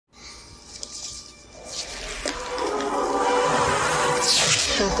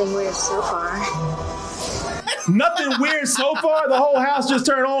Nothing weird so far. Nothing weird so far? The whole house just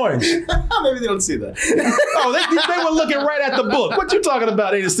turned orange. Maybe they don't see that. Oh, they were looking right at the book. What you talking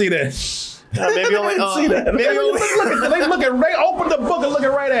about? They didn't see that. Maybe only see that. Maybe only they looking right. Open the book and looking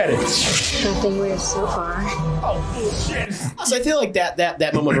right at it. Nothing weird so far. Oh shit! So I feel like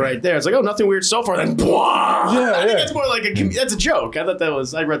that moment right there. It's like, oh, nothing weird so far. Then, blah. Yeah, I think that's more like that's a joke. I thought that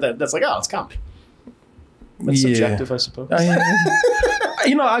was. I read that. That's like, oh, it's comedy. That's subjective, I suppose.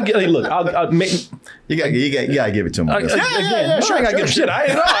 You know, I'll make. You gotta give it to him. Sure, I gotta give shit. I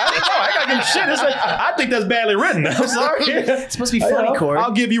gotta give shit. It's like, I think that's badly written. I'm sorry. It's supposed to be funny, Korey.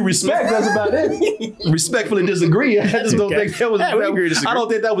 I'll give you respect. That's about it. Respectfully disagree. I just don't think that was. I don't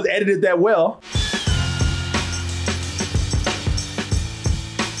think that was edited that well.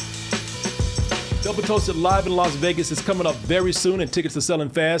 Double Toasted live in Las Vegas is coming up very soon and tickets are selling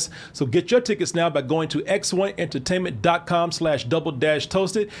fast. So get your tickets now by going to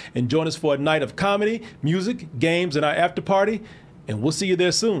x1entertainment.com/double-toasted and join us for a night of comedy, music, games, and our after party. And we'll see you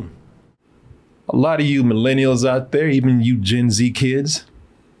there soon. A lot of you millennials out there, even you Gen Z kids,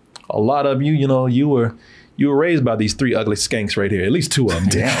 a lot of you, you were raised by these three ugly skanks right here. At least two of them.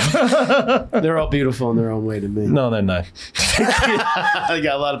 Damn. They're all beautiful in their own way to me. No, they're not. They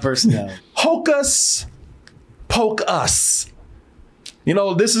got a lot of personality. Hocus Pocus.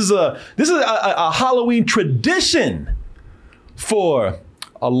 This is a Halloween tradition for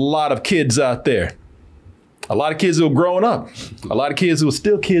a lot of kids out there. A lot of kids who are growing up. A lot of kids who are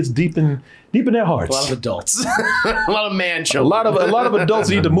still kids deep in their hearts. A lot of adults. A lot of man children. A lot of adults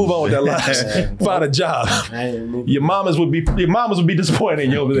need to move on with their lives. Find a job. Your mamas would be disappointed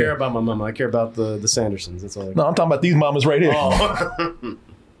in you over there. I don't care about my mama. I care about the Sandersons. That's all I care. No, I'm talking about these mamas right here. Oh.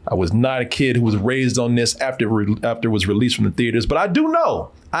 I was not a kid who was raised on this after it was released from the theaters, but I do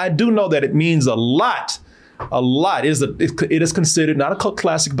know that it means a lot. A lot. It is considered not a cult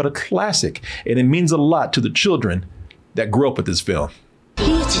classic, but a classic. And it means a lot to the children that grew up with this film.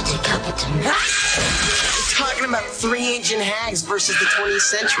 It's talking about 3 ancient hags versus the 20th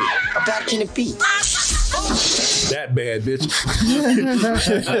century. How bad can it be? That bad, bitch.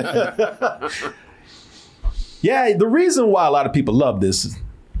 Yeah, the reason why a lot of people love this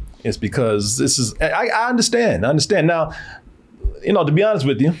is because this is, I understand. Now, to be honest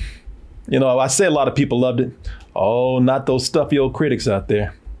with you, I say a lot of people loved it. Oh, not those stuffy old critics out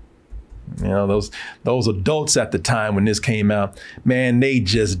there. Those adults at the time when this came out, man, they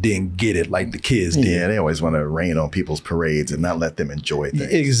just didn't get it like the kids did. Yeah, they always want to rain on people's parades and not let them enjoy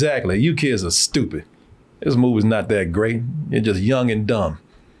things. Exactly. You kids are stupid. This movie's not that great. You're just young and dumb.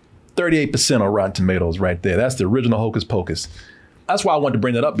 38% on Rotten Tomatoes right there. That's the original Hocus Pocus. That's why I wanted to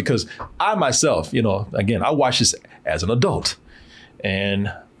bring that up, because I myself, again, I watched this as an adult.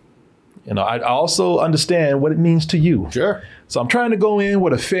 And I also understand what it means to you. Sure. So I'm trying to go in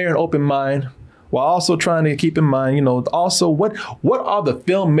with a fair and open mind, while also trying to keep in mind, also what are the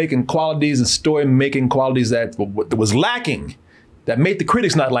filmmaking qualities and story making qualities that was lacking, that made the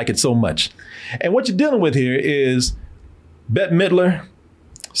critics not like it so much. And what you're dealing with here is Bette Midler,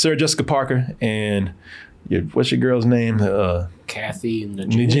 Sarah Jessica Parker, and what's your girl's name? Kathy and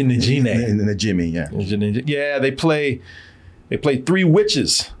Najimy, yeah. Yeah, they play 3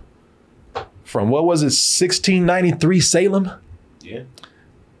 witches from, what was it, 1693 Salem? Yeah.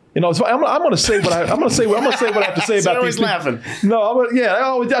 So I'm gonna say what I have to say about these. Always laughing. No,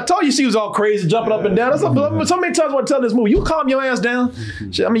 I told you she was all crazy, jumping up and down. So many times when I tell this movie, you calm your ass down.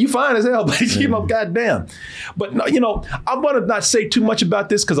 I mean, you fine as hell, but goddamn. But I'm gonna not say too much about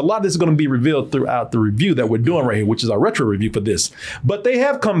this, because a lot of this is gonna be revealed throughout the review that we're doing right here, which is our retro review for this. But they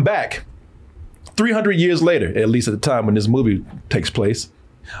have come back 300 years later, at least at the time when this movie takes place.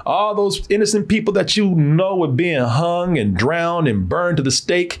 All those innocent people that were being hung and drowned and burned to the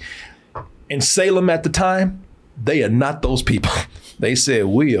stake in Salem at the time, they are not those people. They said,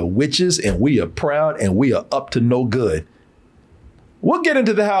 we are witches and we are proud and we are up to no good. We'll get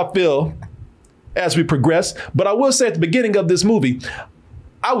into how I feel as we progress, but I will say at the beginning of this movie,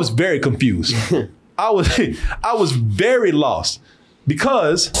 I was very confused. I was very lost,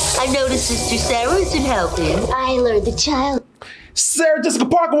 because I noticed Sister Sarah isn't helping. I lured the child. Sarah Jessica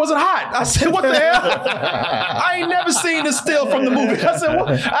Parker wasn't hot. I said, what the hell? I ain't never seen this still from the movie. I said, what?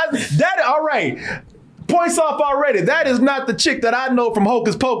 All right. Points off already. That is not the chick that I know from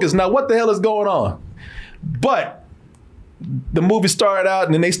Hocus Pocus. Now, what the hell is going on? But the movie started out,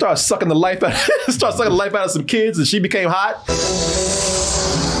 and then they started sucking the life out of some kids, and she became hot.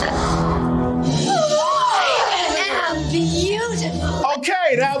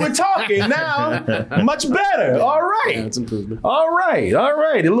 Okay, now we're talking. Now, much better. All right. Yeah, it's improvement. All right.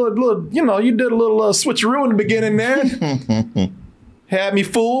 A little, you did a little switcheroo in the beginning there. Had me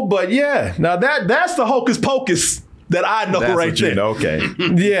fooled, but yeah. Now that's the hocus pocus that I know That's right what you there. know, okay.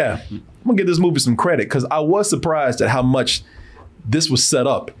 Yeah. I'm gonna give this movie some credit because I was surprised at how much this was set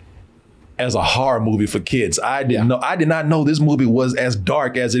up as a horror movie for kids. I did not know this movie was as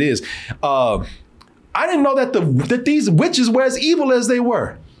dark as it is. I didn't know that these witches were as evil as they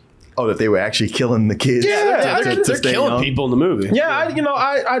were. Oh, that they were actually killing the kids. Yeah, They're killing people in the movie. Yeah,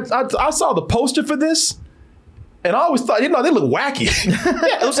 I saw the poster for this, and I always thought, they look wacky.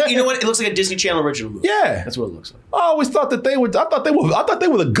 Yeah, it looks like, you know what? It looks like a Disney Channel original movie. Yeah, that's what it looks like. I always thought that they were. I thought they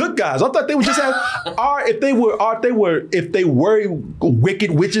were the good guys. I thought they would just have. If they were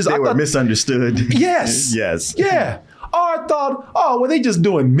wicked witches, They were misunderstood. Yes. Yes. Yeah. Or I thought, they just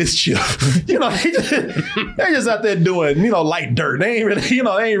doing mischief. They're just out there doing, light dirt. They ain't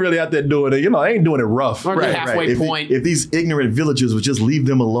really out there doing it. They ain't doing it rough. Or the halfway point. If these ignorant villagers would just leave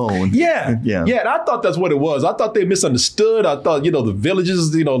them alone. Yeah. Yeah. And I thought that's what it was. I thought they misunderstood. I thought, the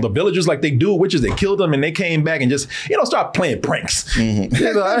villagers like they do witches, they killed them and they came back and just, start playing pranks.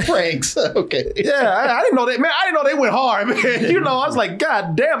 Mm-hmm. Pranks. Okay. Yeah, I didn't know that, man. I didn't know they went hard, man. I was like,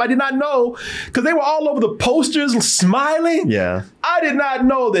 God damn, I did not know. Because they were all over the posters and smiling. Yeah. I did not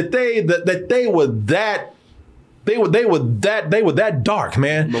know that they were that dark,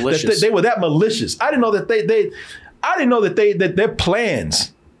 man. Malicious. That they were that malicious. I didn't know that their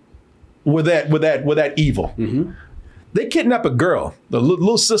plans were that evil. Mm-hmm. They kidnap a girl, the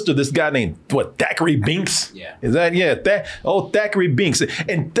little sister, this guy named Thackeray Binks. Yeah. Is that Thackeray Binks.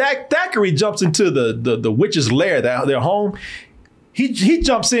 And Thackeray jumps into the witch's lair, their home. He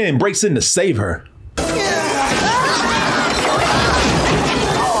jumps in and breaks in to save her.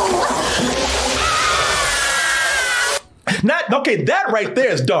 That right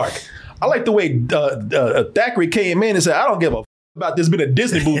there is dark. I like the way Thackeray came in and said, "I don't give a about this being a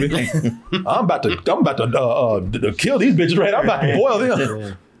Disney movie. I'm about to kill these bitches, right? I'm about to boil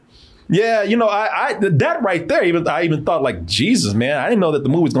them." Yeah, that right there. I even thought like, Jesus, man, I didn't know that the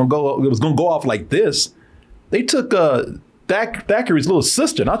movie was gonna go off like this. They took Thackeray's little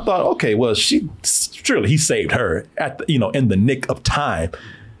sister, and I thought, okay, well, surely he saved her in the nick of time.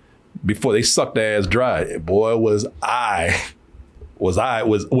 Before they sucked their ass dry, boy, was I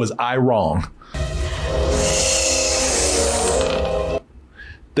wrong?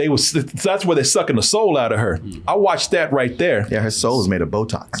 That's where they're sucking the soul out of her. I watched that right there. Yeah, her soul is made of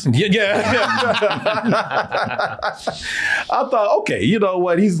Botox. Yeah. I thought, okay, you know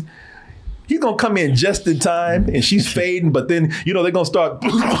what? He's gonna come in just in time, and she's fading. But then they're gonna start.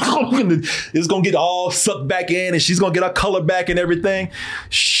 It's gonna get all sucked back in, and she's gonna get her color back and everything.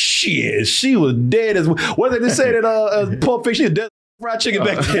 Shit, she was dead as. What did they say that Pulp Fiction? She was dead fried chicken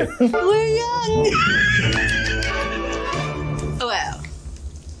back there. We're young. Well,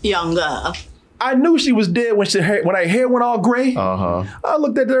 younger. I knew she was dead when her hair went all gray. I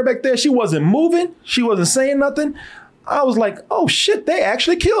looked at her back there. She wasn't moving. She wasn't saying nothing. I was like, oh shit, they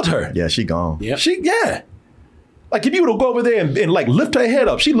actually killed her. Yeah, she gone. Yep. Yeah. Like if you were to go over there and like lift her head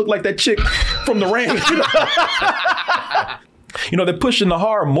up, she looked like that chick from The Rain. They're pushing the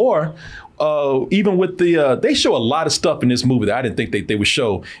horror more. Even with they show a lot of stuff in this movie that I didn't think they would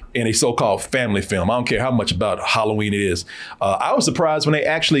show in a so-called family film. I don't care how much about Halloween it is. I was surprised when they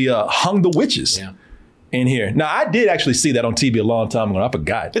actually hung the witches in here. Now, I did actually see that on TV a long time ago. I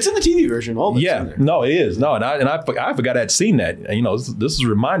forgot. It's in the TV version. All that's in there. No, it is. No, and I forgot I'd seen that. And, this is a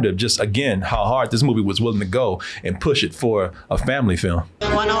reminder of just, again, how hard this movie was willing to go and push it for a family film.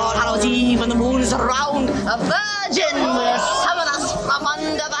 One All Hallows Eve when the moon's around, a virgin will summon us from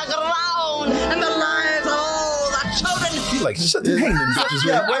under the ground, and the lives of all the children. He's like, shut the hang them bitches.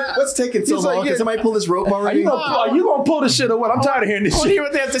 Yeah, what's taking so long? Can somebody pull this rope Are already? you gonna pull this shit or what? I'm tired of hearing this I want to shit. hear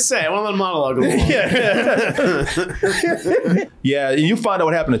what they have to say. I want to let them monologue a little more. Yeah, and you find out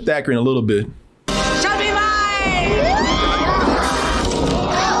what happened to Thackeray in a little bit. Shall be mine!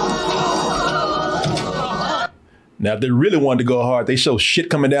 Now, if they really wanted to go hard, they show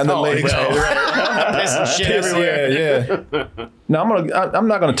shit coming down their legs. Pissing shit everywhere. Yeah. Now, I'm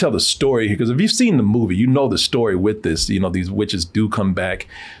not gonna tell the story because if you've seen the movie, you know the story with this. These witches do come back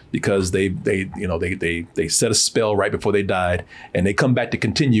because they set a spell right before they died, and they come back to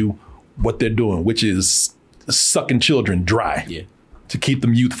continue what they're doing, which is sucking children dry to keep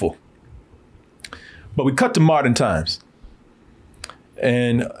them youthful. But we cut to modern times.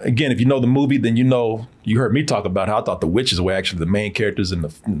 And again, if you know the movie, then you heard me talk about how I thought the witches were actually the main characters in the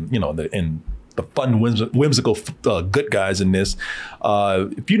fun, whimsical good guys in this.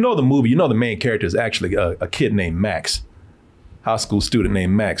 If you know the movie, you know the main character is actually a kid named Max, high school student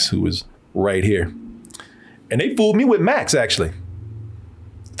named Max, who is right here. And they fooled me with Max, actually.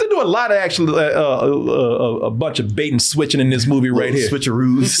 do a lot of actually a bunch of bait and switching in this movie right here.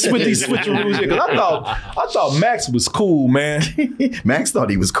 Switcheroos. With these switcheroos here, because I thought Max was cool, man. Max thought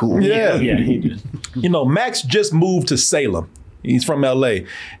he was cool. Yeah, he did. You know, Max just moved to Salem. He's from L.A.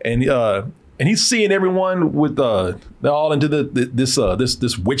 and he's seeing everyone with they're all into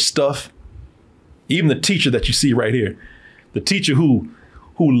this witch stuff. Even the teacher that you see right here, the teacher who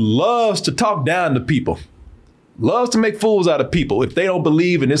loves to talk down to people, loves to make fools out of people if they don't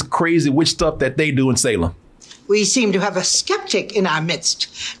believe in this crazy witch stuff that they do in Salem. We seem to have a skeptic in our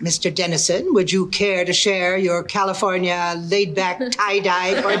midst. Mr. Dennison, would you care to share your California laid-back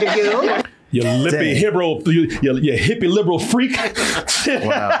tie-dye point of view? You hippie liberal freak.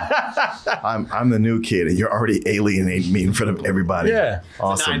 Wow. I'm the new kid, and you're already alienating me in front of everybody. Yeah.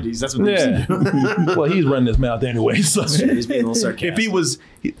 Awesome. The 90s, that's what they used to do. Well, he's running his mouth anyway. So He's being a little sarcastic. if he was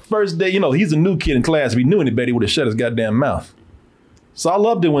first day, you know, he's a new kid in class. If he knew any better, he would have shut his goddamn mouth. So I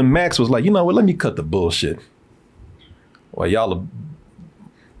loved it when Max was like, you know what, let me cut the bullshit. Well, y'all are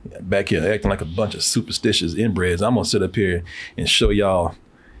back here acting like a bunch of superstitious inbreds. I'm gonna sit up here and show y'all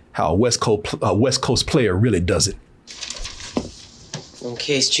how a West Coast player really does it. In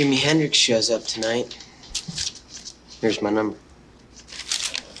case Jimi Hendrix shows up tonight, here's my number.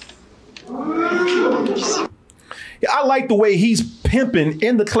 Yeah, I like the way he's pimping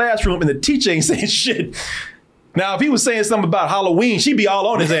in the classroom and the teacher ain't saying shit. Now, if he was saying something about Halloween, she'd be all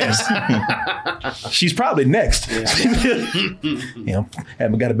on his ass. She's probably next. Yeah, I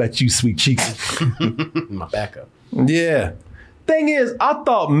haven't got about you, sweet cheeks. My backup. Yeah. Thing is, I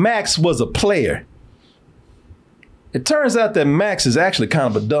thought Max was a player. It turns out that Max is actually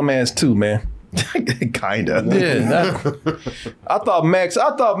kind of a dumbass too, man. Kinda. Yeah. I thought Max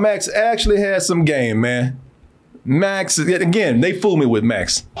actually had some game, man. Max, again, they fooled me with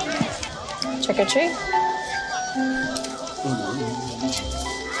Max. Trick or treat.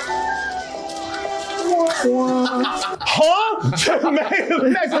 Huh?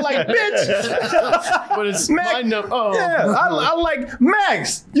 Max was like, bitch. But it's Max, my number. Oh. Yeah, I like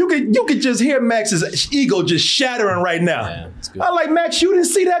Max. You could just hear Max's ego just shattering right now. Yeah, that's good. I like Max. You didn't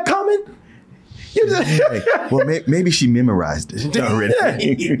see that coming. You just, Well, maybe she memorized it already.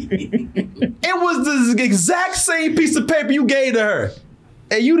 It was the exact same piece of paper you gave to her,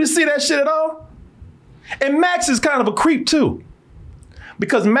 and you didn't see that shit at all. And Max is kind of a creep too,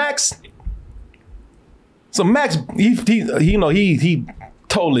 because Max. So Max, he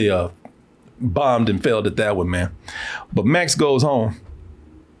totally bombed and failed at that one, man. But Max goes home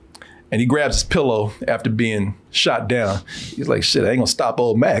and he grabs his pillow after being shot down. He's like, shit, I ain't gonna stop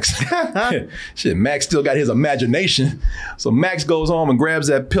old Max. Shit, Max still got his imagination. So Max goes home and grabs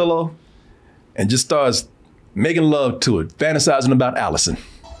that pillow and just starts making love to it, fantasizing about Allison.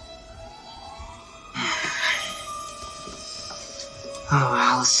 Oh,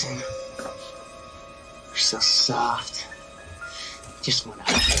 Allison. You're so soft. Just wanna...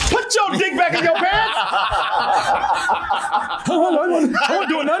 Put your dick back in your pants! I wasn't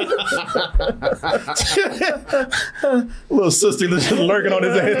doing nothing. Little sister just lurking on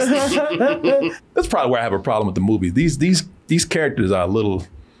his ass. That's probably where I have a problem with the movie. These characters are a little,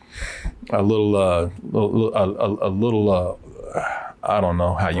 I don't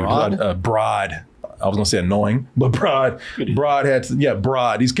know how you broad. I was gonna say annoying, but broad.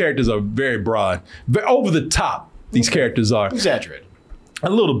 Broad. These characters are very broad, very over the top. These characters are Exaggerated. a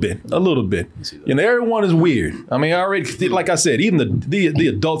little bit. You know, everyone is weird. I mean, I already, like I said, even the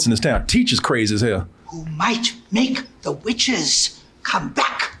adults in this town, teachers crazy as hell. Who might make the witches come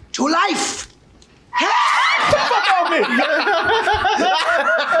back to life.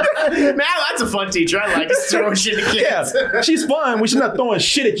 Man, that's a fun teacher. I like throwing shit at kids. Yeah, she's fine when she's not throwing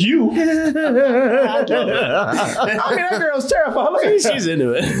shit at you. I mean, that girl's terrified. Look at She's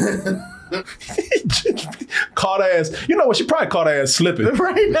into it. Caught her ass. You know what? She probably caught her ass slipping.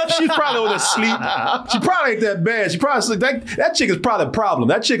 Right? She's probably over there asleep. She probably ain't that bad. She probably that chick is probably a problem.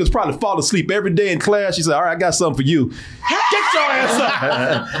 That chick is probably fall asleep every day in class. She said, "All right, I got something for you. Get your ass up."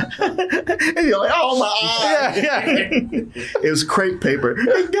 And you're like, oh my eye. Yeah. It was crepe paper.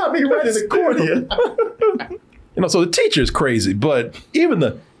 It got me right in the corner. You know, so the teacher is crazy, but even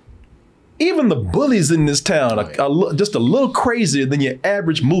the bullies in this town are just a little crazier than your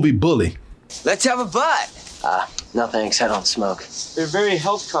average movie bully. Let's have a butt. No thanks, I don't smoke. They're very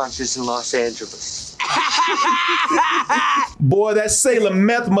health conscious in Los Angeles. Boy, that Salem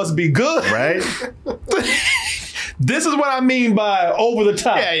meth must be good. Right? This is what I mean by over the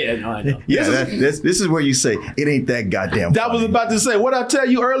top. Yeah, no, I know. Yeah, this is where you say, it ain't that goddamn That was funny. about to say, what I tell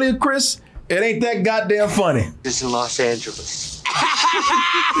you earlier, Chris? It ain't that goddamn funny. This in Los Angeles.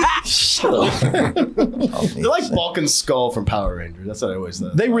 They're like Balkan Skull from Power Rangers. That's what I always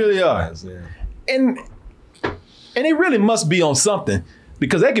thought. They really are. Yeah. And it really must be on something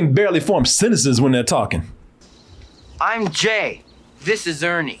because they can barely form sentences when they're talking. I'm Jay. This is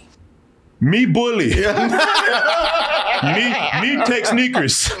Ernie. Me bully. me take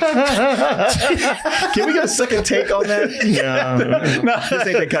sneakers. Can we get a second take on that? No, this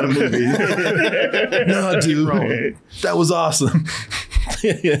ain't that kind of movie. No, dude. That was awesome.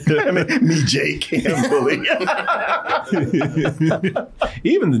 I mean, me, Jake, and bully.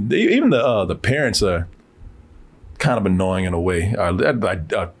 even the parents are kind of annoying in a way.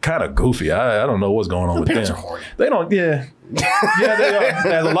 Are kind of goofy. I don't know what's going on with them. Are horny. They don't. Yeah, yeah, they are.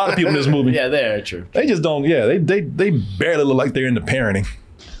 There's a lot of people in this movie. Yeah, they're true. They just don't. Yeah, they barely look like they're into parenting.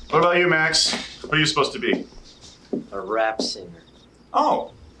 What about you, Max? What are you supposed to be? A rap singer.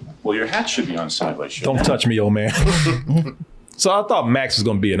 Oh, well, your hat should be on sideways. Don't touch me, old man. So I thought Max was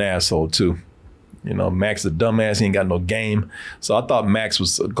gonna be an asshole too. You know, Max is a dumbass. He ain't got no game. So I thought Max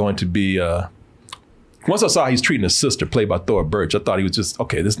was going to be. Once I saw he's treating his sister, played by Thora Birch, I thought he was just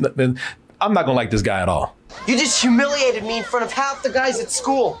okay. I'm not gonna like this guy at all. You just humiliated me in front of half the guys at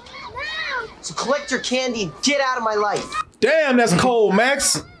school. So collect your candy and get out of my life. Damn, that's cold,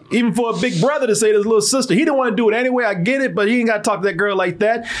 Max. Even for a big brother to say to his little sister, he didn't want to do it anyway. I get it, but he ain't got to talk to that girl like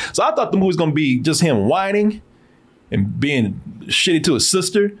that. So I thought the movie was gonna be just him whining and being shitty to his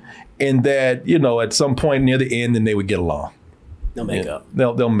sister, and that at some point near the end, then they would get along. They'll make up.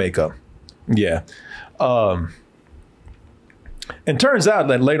 They'll make up. Yeah. And turns out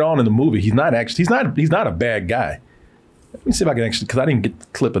that later on in the movie, he's not a bad guy. Let me see if I can actually, because I didn't get the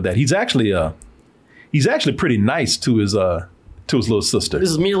clip of that. He's actually pretty nice to his little sister. This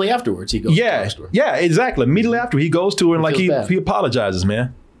is immediately afterwards. He goes. Yeah, to the yeah, exactly. Immediately after he goes to her and he apologizes,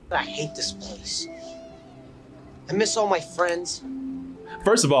 man. I hate this place. I miss all my friends.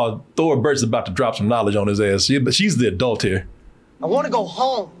 First of all, Thora Birch is about to drop some knowledge on his ass, but she's the adult here. I want to go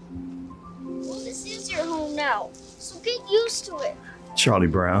home. Well, this is your home now, so get used to it. Charlie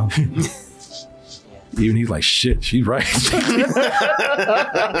Brown. Even he's like, shit, she's right.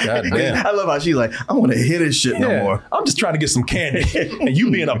 God damn. I love how she's like, I want to hear this shit no more. I'm just trying to get some candy, and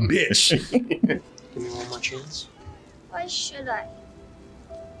you being a bitch. Give me one more chance. Why should I?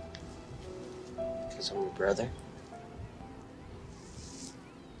 Because I'm your brother.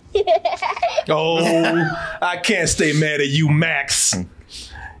 Oh, I can't stay mad at you, Max.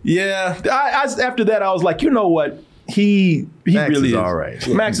 Yeah, after that, I was like, you know what? He Max really is all right.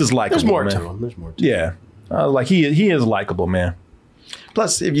 Max is likable. There's more man. to him. There's more to him. Yeah, I was like, he is likable, man.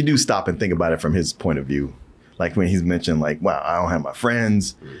 Plus, if you do stop and think about it from his point of view, like when he's mentioned, like, wow, I don't have my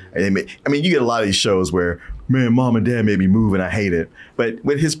friends. And you get a lot of these shows where, man, mom and dad made me move and I hate it. But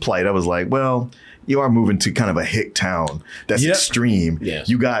with his plight, I was like, well, you are moving to kind of a hick town that's extreme. Yes.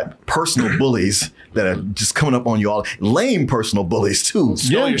 You got personal bullies that are just coming up on you all. Lame personal bullies, too.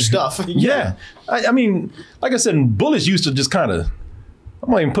 Steal your stuff. Yeah. I mean, like I said, bullies used to just kind of, I'm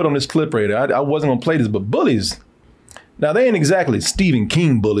going to even put on this clip right here. I wasn't going to play this, but bullies, now they ain't exactly Stephen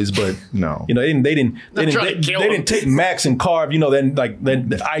King bullies, but no, they didn't take Max and carve, then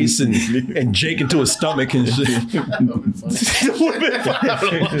the ice and Jake into his stomach and shit. Man,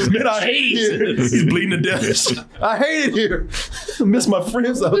 I hate it. He's bleeding to death. I hate it here. I miss my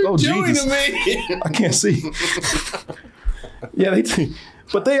friends. Oh, Jesus. I can't see. Yeah,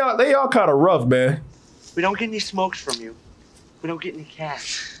 but they are kind of rough, man. We don't get any smokes from you. We don't get any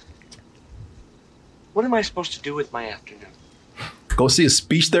cash. What am I supposed to do with my afternoon? Go see a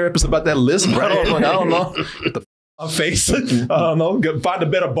speech therapist about that list, bro. I don't know. Get the face. I don't know. Find a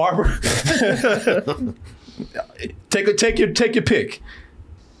better barber. Take your pick.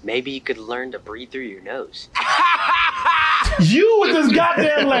 Maybe you could learn to breathe through your nose. You with this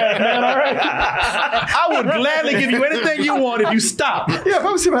goddamn laugh, man, all right? I would gladly give you anything you want if you stop. Yeah, if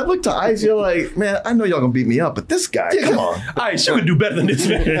I was him, I'd look to Ice, you're like, man, I know y'all gonna beat me up, but this guy, come on. Ice, you could do better than this,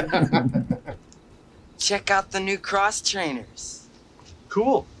 man. Check out the new cross trainers.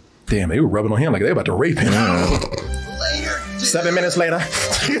 Cool. Damn, they were rubbing on him like they were about to rape him. Later. 7 minutes later.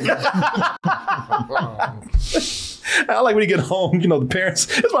 I like when you get home, the parents.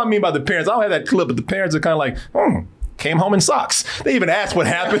 That's what I mean by the parents. I don't have that clip, but the parents are kind of like, came home in socks. They even asked what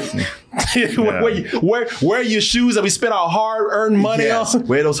happened. Where are your shoes that we spent our hard-earned money on?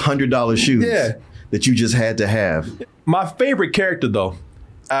 Wear those $100 shoes that you just had to have. My favorite character, though,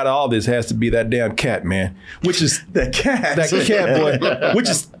 out of all this has to be that damn cat, man. Which is that cat boy. Which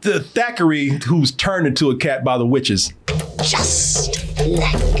is the Thackeray who's turned into a cat by the witches. Just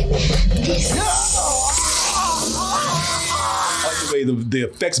like this. way the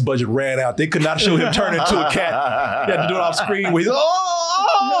effects budget ran out. They could not show him turn into a cat. They had to do it off screen. Where he's,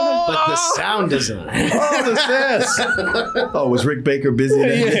 But the sound design. Oh, the sense. Oh, was Rick Baker busy?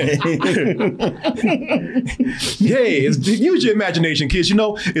 Hey, use your imagination, kids. You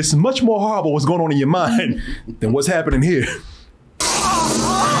know, it's much more horrible what's going on in your mind than what's happening here.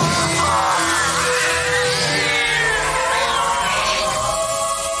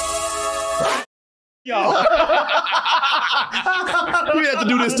 Yo. You had to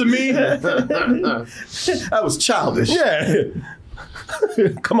do this to me? That was childish. Yeah.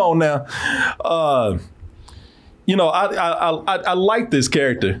 Come on now. You know, I like this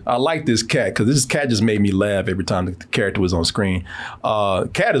character. I like this cat because this cat just made me laugh every time the character was on screen.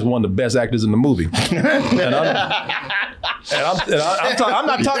 Cat is one of the best actors in the movie. I'm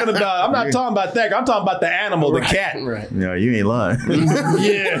not talking about that. I'm talking about the animal, the cat. Right. No, you ain't lying.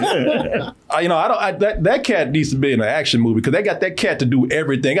 Yeah. You know, that cat needs to be in an action movie because they got that cat to do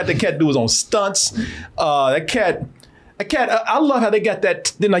everything. Got that cat to do his own stunts. That cat, I love how they got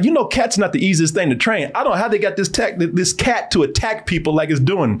that. Now, you know, cat's not the easiest thing to train. I don't know how they got this cat to attack people like it's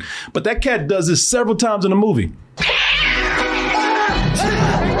doing, but that cat does this several times in the movie.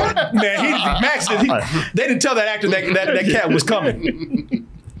 Man, they didn't tell that actor that cat was coming.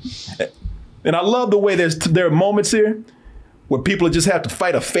 And I love the way there are moments here where people just have to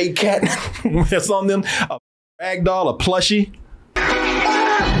fight a fake cat that's on them, a ragdoll, a plushie.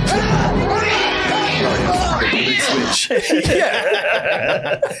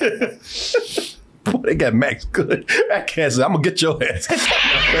 Yeah. Boy, they got Max good. That cat said, I'm gonna get your ass. What the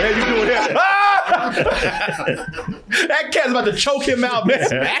hell you doing here? That cat's about to choke him out, man.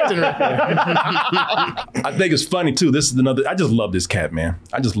 I think it's funny too. This is another. I just love this cat, man.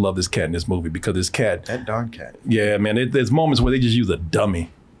 I just love this cat in this movie because this cat. That darn cat. Yeah, man. There's moments where they just use a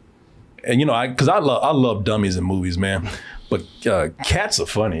dummy, and you know, because I love dummies in movies, man. But cats are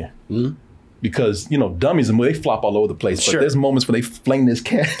funny. Mm-hmm. Because, you know, dummies and they flop all over the place. But there's moments where they fling this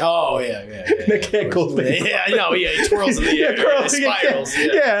cat. Oh, yeah. That cat goes thing. Yeah, I know. Yeah, he twirls in the air. Yeah, spirals.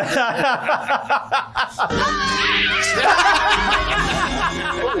 Yeah.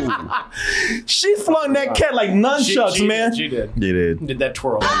 She flung that cat like nunchucks, man. She did. You did. Did that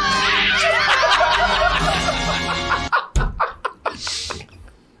twirl.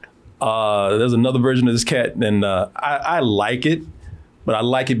 There's another version of this cat, and I like it. But I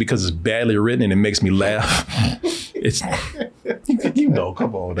like it because it's badly written and it makes me laugh. It's, you know,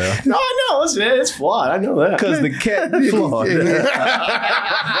 come on now. No, I know. Listen, it's flawed. I know that. Because the cat is flawed.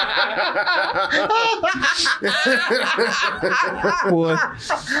 Boy,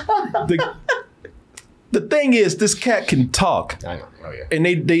 the thing is, this cat can talk. I know. Oh, yeah. And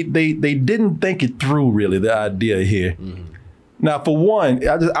they didn't think it through, really, the idea here. Mm-hmm. Now, for one,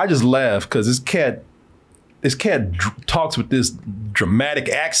 I just laugh because this cat talks with this dramatic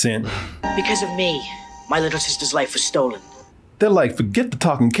accent. Because of me, my little sister's life was stolen. They're like, forget the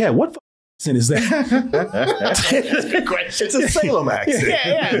talking cat. What accent is that? It's a Salem accent.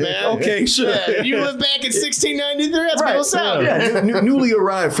 Yeah, man. Okay, sure. Yeah, you live back in 1693. That's right. Sound. Yeah, newly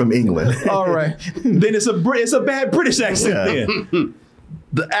arrived from England. All right. Then it's a bad British accent then.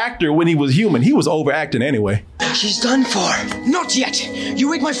 The actor, when he was human, he was overacting anyway. She's done for. Not yet. You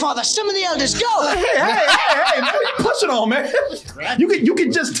wake my father. Summon the elders. Go. Hey, man, push it on, man. You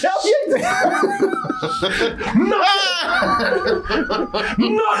can just tell you. No.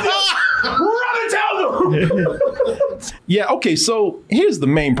 Run and tell them. Yeah. Okay. So here's the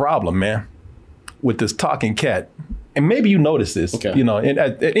main problem, man, with this talking cat, and maybe you notice this. Okay. You know, and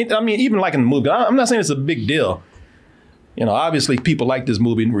I mean, even like in the movie, I'm not saying it's a big deal. You know, obviously people like this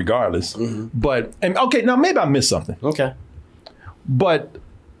movie regardless. Mm-hmm. But, and okay, now maybe I missed something. Okay. But,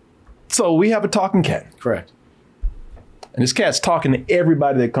 so we have a talking cat. Correct. And this cat's talking to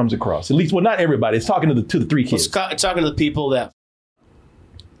everybody that comes across. At least, well, not everybody. It's talking to the 3 kids. It's talking to the people that...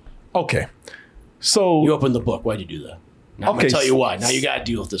 Okay. So... You opened the book. Why'd you do that? Now I'm going to tell you why. Now you got to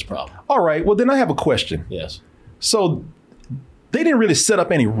deal with this problem. All right. Well, then I have a question. Yes. So, they didn't really set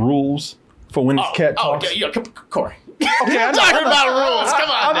up any rules for when this cat talks? Oh, yeah, Korey. Okay, I'm talking about rules. Come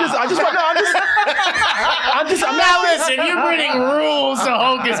on. Now listen, you're bringing rules to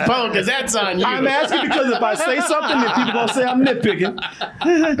Hocus Pocus. That's on you. I'm asking because if I say something, then people gonna say I'm nitpicking.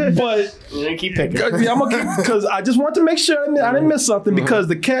 But you're gonna keep picking. I'm gonna keep because I just want to make sure I didn't miss something because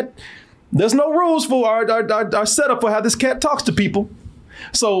the cat. There's no rules for our setup for how this cat talks to people.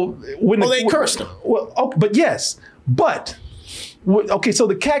 So when they cursed him. Well, but yes, but. Okay, so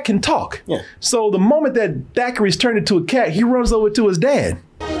the cat can talk. Yeah. So the moment that Thackeray's turned into a cat, he runs over to his dad.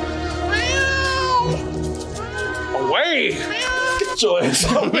 Away! Get choice.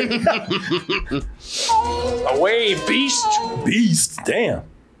 Away, beast. Beast, damn.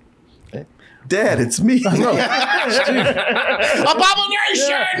 Dad, it's me. Abomination!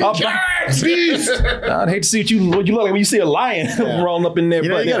 Beast. I'd hate to see what you look like when you see a lion rolling up in there. You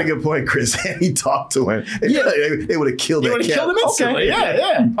know, you got a good point, Chris. He talked to him. They would have killed that cat. Killed him instantly. Okay.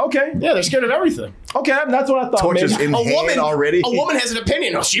 Yeah. Okay. Yeah, they're scared of everything. Okay, that's what I thought. Torches maybe. in hand already. A woman has an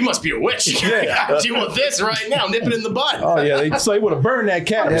opinion. Oh, she must be a witch. Yeah. Deal with this right now. Nip it in the bud. Oh yeah, so they would have burned that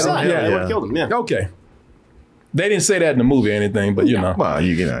cat. 100%. Yeah, they would have killed him. Yeah. Okay. They didn't say that in the movie or anything, but you know. Well,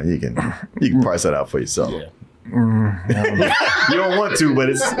 you can price that out for yourself. Yeah. You don't want to, but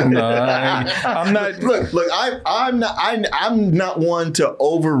it's no. I'm not. Look. I'm not one to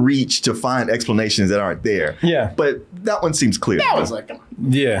overreach to find explanations that aren't there. Yeah, but that one seems clear. That was like,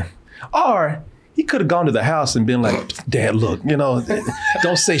 yeah. Or he could have gone to the house and been like, "Dad, look, you know,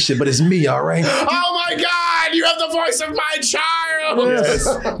 don't say shit, but it's me, all right." Oh my God, you have the voice of my child. Yes.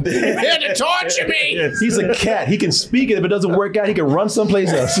 Here to torture me. Yes. He's a cat. He can speak it. If it doesn't work out, he can run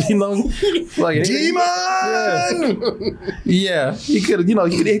someplace else. You know, like demon. Yeah, he could have. You know,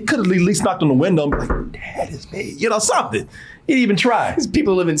 he could have at least knocked on the window and be like, "Dad, it's me." You know, something. He didn't even try. These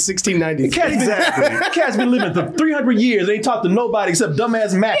people live in 1690. Cat's been living for 300 years. They ain't talked to nobody except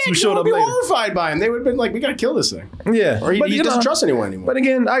dumbass Max who showed up later. Horrified by him. They would have been like, "We gotta kill this thing." Yeah, or he doesn't trust anyone anymore. But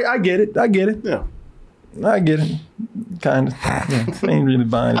again, I get it. Yeah. I get it. Kind of. Yeah. Ain't really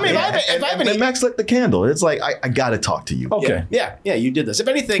buying it. I mean, if Max lit the candle. It's like, I got to talk to you. Okay. Yeah, you did this. If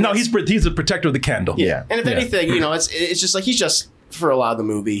anything. No, he's a protector of the candle. Yeah. And if anything, you know, it's just like he's just, for a lot of the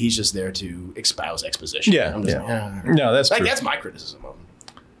movie, he's just there to espouse exposition. Yeah. I'm just No, that's true. That's my criticism of him.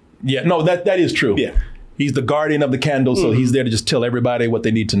 Yeah, no, that is true. Yeah. He's the guardian of the candle, so he's there to just tell everybody what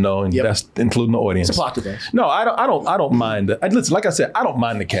they need to know, and that's including the audience. It's a plot device. No, I don't mind. Listen, like I said, I don't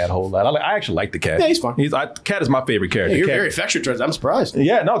mind the cat a whole lot. I actually like the cat. Yeah, he's fun. Cat is my favorite character. Yeah, you're Cat, very affectionate towards him. I'm surprised.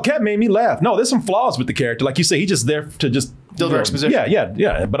 Yeah, no, Cat made me laugh. No, there's some flaws with the character. Like you say, he's just there to just deliver exposition.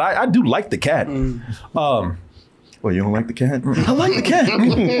 Yeah. But I do like the cat. Well, you don't like the cat? I like the cat.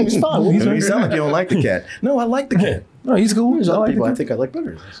 He's fun. You sound like you don't like the cat. No, I like the cat. No, he's cool. There's other people I think I like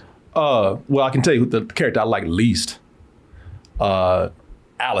better. Well, I can tell you the character I like least.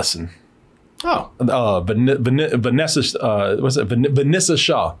 Allison. Oh. Vanessa. Vanessa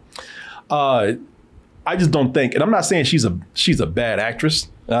Shaw. I just don't think, and I'm not saying she's a bad actress,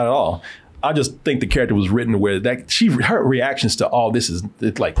 not at all. I just think the character was written where her reactions to all this is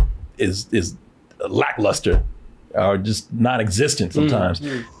lackluster. Or just non-existent sometimes.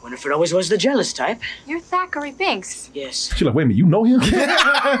 Winifred always was the jealous type. You're Thackeray Binks. Yes. She's like, wait a minute, you know him?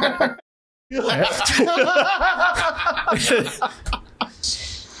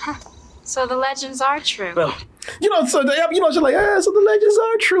 So the legends are true. Well, she's like, so the legends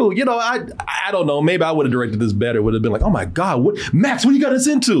are true. You know, I don't know. Maybe I would have directed this better. Would have been like, oh my God, Max, what you got us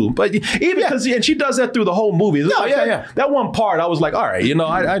into? But even because, and she does that through the whole movie. That one part, I was like, all right,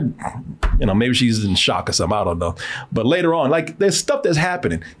 maybe she's in shock or something. I don't know. But later on, like, there's stuff that's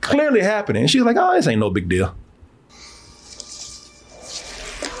happening, clearly happening. And she's like, oh, this ain't no big deal.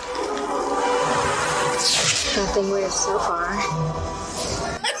 Nothing weird so far.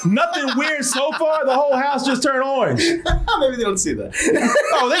 Nothing weird so far. The whole house just turned orange. Maybe they don't see that.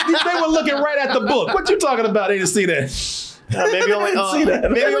 Oh, they were looking right at the book. What you talking about? They didn't see that. Maybe only see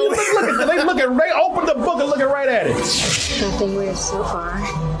that. Maybe they opened the book and looking right at it. Nothing weird so far.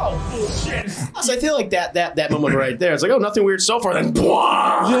 Oh shit! So I feel like that moment right there. It's like, oh, nothing weird so far. Then,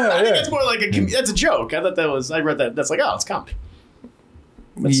 blah. I think that's more like that's a joke. I thought that was. I read that. That's like, oh, it's comedy.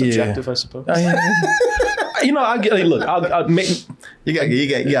 That's subjective, I suppose. Look, I'll make. You gotta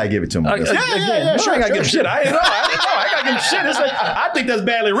give it to him. Sure. I gotta give shit. I gotta give shit. It's like, I think that's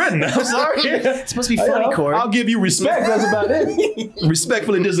badly written. I'm sorry. It's supposed to be funny, Korey. I'll give you respect. That's about it.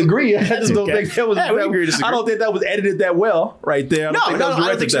 Respectfully disagree. I just don't think that was. I don't think that was edited that well right there. I don't think that was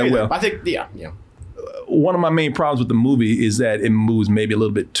directed that well. I think, yeah. One of my main problems with the movie is that it moves maybe a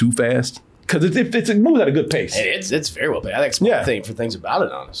little bit too fast. Because it moves at a good pace. It's very well paced. I think it's one thing for things about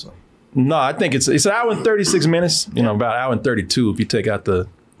it, honestly. No, I think it's an hour and 36 minutes. You know, about an hour and 32 if you take out the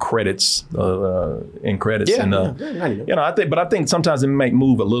credits, end credits. Yeah, I think sometimes it might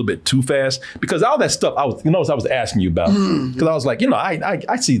move a little bit too fast because all that stuff I was asking you about because I was like,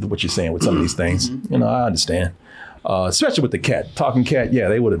 I see what you're saying with some of these things. I understand. Especially with the cat. Talking cat, yeah,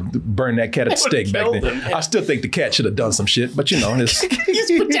 they would have burned that cat at the stake back then. Yeah. I still think the cat should have done some shit, but he's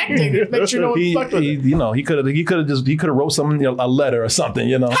protecting. Make sure no one fucked with it. You know, he could have wrote something, a letter or something,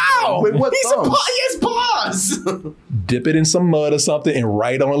 you know. How? With what He thumbs? has paws. Dip it in some mud or something and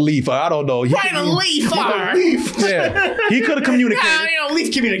write on a leaf. I don't know. Write a leaf. Yeah, he could have communicated.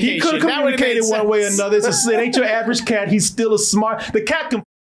 Leaf communication. He could have communicated one way or another. It ain't your average cat. He's still a smart. The cat can.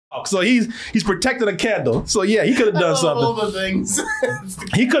 So he's protecting a cat though. So yeah, he could have done something. All the things.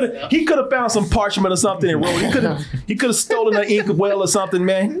 He could have found some parchment or something and wrote. He could have stolen an ink well or something,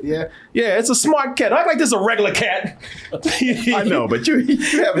 man. Yeah. Yeah, it's a smart cat. I like this is a regular cat. I know, but you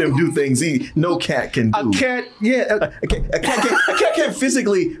having him do things no cat can do. A cat, yeah. A cat can't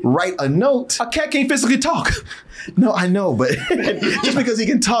physically write a note. A cat can't physically talk. No, I know, but just because he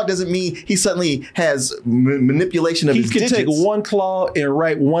can talk doesn't mean he suddenly has manipulation of his digits. He can take one claw and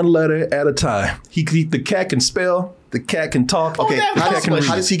write one letter at a time. The cat can spell. The cat can talk. Okay, how read.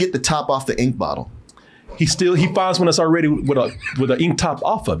 does he get the top off the ink bottle? He finds one that's already with an ink top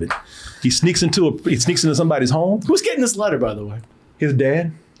off of it. He sneaks into somebody's home. Who's getting this letter, by the way? His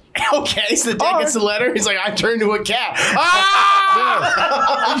dad. Okay, so the dad gets the letter. He's like, I turned to a cat.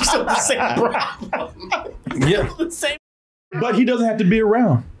 Ah! You still have the same problem. Yeah. But he doesn't have to be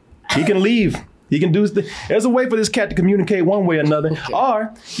around. He can leave. He can do. There's a way for this cat to communicate one way or another. Okay.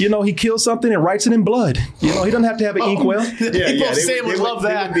 Or, he kills something and writes it in blood. He doesn't have to have an inkwell. They love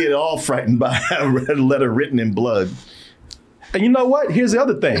that. They would be at all frightened by a letter written in blood. And you know what? Here's the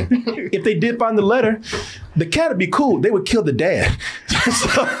other thing. If they did find the letter, the cat would be cool. They would kill the dad. There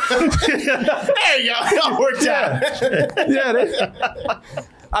you go. It all worked out. Yeah.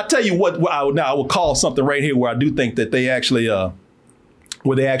 I'll tell you what. I will call something right here where I do think that they actually,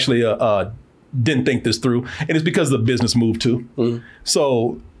 didn't think this through, and it's because of the business move too. Mm.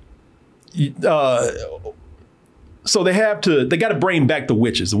 So they got to bring back the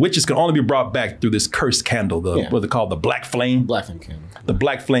witches. The witches can only be brought back through this cursed candle, what they call the black flame. Black flame candle. The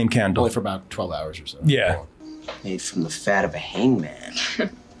black flame candle. Only for about 12 hours or so. Yeah. Made from the fat of a hangman.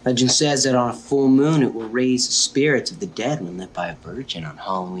 Legend says that on a full moon it will raise the spirits of the dead when lit by a virgin on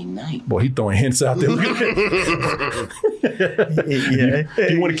Halloween night. Boy, he throwing hints out there. You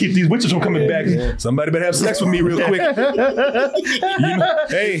want to keep these witches from coming back? Somebody better have sex with me real quick.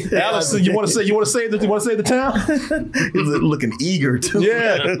 Hey, Allison, you want to save the town? He's looking eager too.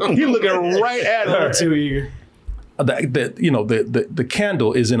 Yeah, he's looking right at her. Too eager. The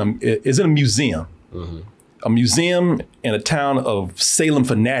candle is in a museum. Mm-hmm. A museum in a town of Salem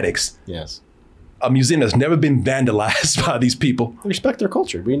fanatics. Yes. A museum that's never been vandalized by these people. They respect their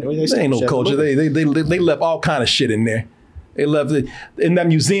culture. They ain't no culture. They left all kind of shit in there. They left in that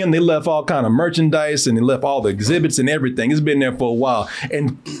museum. They left all kind of merchandise and they left all the exhibits and everything. It's been there for a while.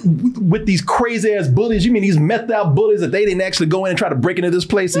 And with these crazy ass bullies, you mean these methed out bullies that they didn't actually go in and try to break into this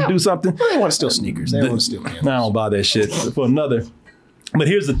place and do something? They want to steal sneakers. They want to steal candles. I don't buy that shit for another. But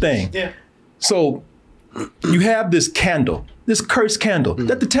here's the thing. Yeah. So you have this candle, this cursed candle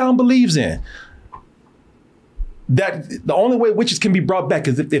that the town believes in. That the only way witches can be brought back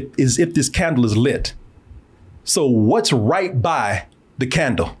is if this candle is lit. So what's right by the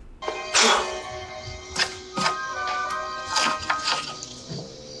candle?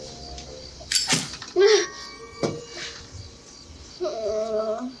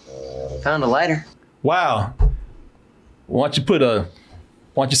 Found a lighter. Wow. Why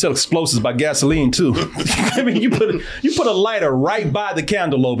don't you sell explosives by gasoline too? I mean, you put a lighter right by the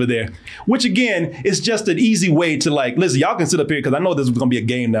candle over there, which again is just an easy way to listen, y'all can sit up here because I know this is going to be a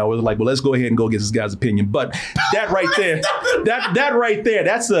game now. We're like, well, let's go ahead and go get this guy's opinion. But that right there, that right there,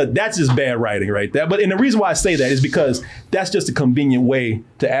 that's just bad writing right there. And the reason why I say that is because that's just a convenient way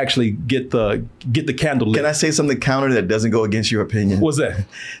to actually get the candle lit. Can I say something counter that doesn't go against your opinion? What's that?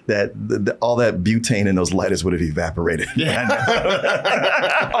 That all that butane in those lighters would have evaporated. Yeah.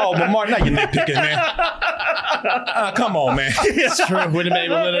 Oh, but Mark, now you're nitpicking, man. Come on, man. It's true. Wouldn't have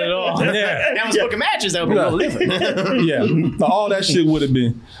been able to lit it at all. Yeah. That was book of matches. That would be no different. Yeah. All that shit would have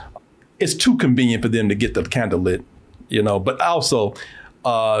been. It's too convenient for them to get the candle lit, But also,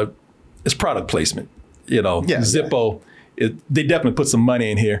 it's product placement. Zippo. They definitely put some money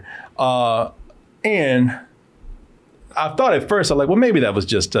in here, and I thought at first, I was like, well, maybe that was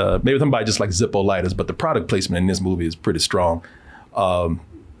just maybe somebody just like Zippo lighters, but the product placement in this movie is pretty strong.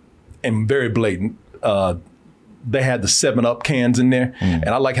 And very blatant. They had the 7-Up cans in there, and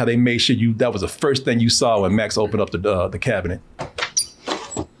I like how they made sure that was the first thing you saw when Max opened up the cabinet.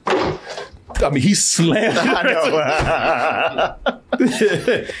 I mean, he slammed. I know.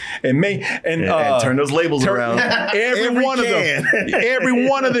 and turn those labels around. Every one of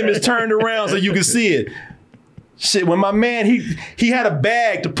them is turned around so you can see it. Shit, when my man, he had a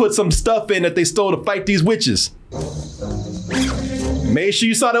bag to put some stuff in that they stole to fight these witches. Make sure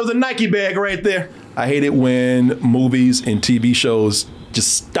you saw there was a Nike bag right there. I hate it when movies and TV shows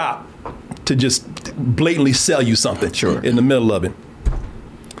just stop to just blatantly sell you something in the middle of it.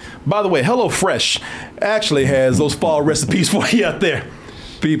 By the way, HelloFresh actually has those fall recipes for you out there.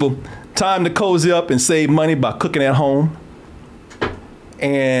 People, time to cozy up and save money by cooking at home.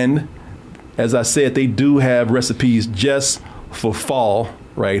 And as I said, they do have recipes just for fall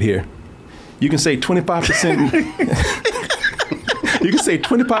right here. You can save 25%. You can save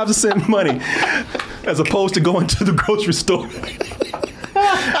 25% money as opposed to going to the grocery store.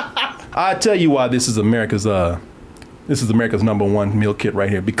 I tell you why this is America's #1 meal kit right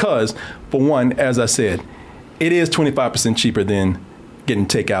here. Because, for one, as I said, it is 25% cheaper than getting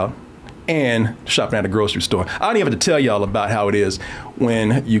takeout and shopping at a grocery store. I don't even have to tell y'all about how it is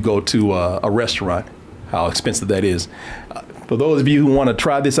when you go to a restaurant, how expensive that is. For those of you who want to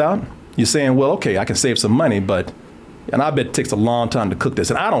try this out, you're saying, well, okay, I can save some money, and I bet it takes a long time to cook this,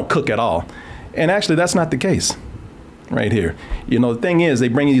 and I don't cook at all. And actually, that's not the case right here. You know, the thing is, they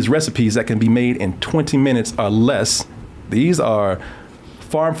bring you these recipes that can be made in 20 minutes or less. These are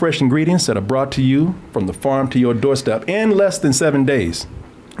farm fresh ingredients that are brought to you from the farm to your doorstep in less than 7 days.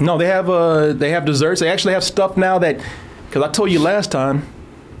 No, they have desserts. They actually have stuff now that, because I told you last time,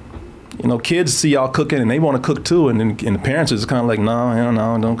 you know, kids see y'all cooking and they want to cook too, and the parents are just kind of like,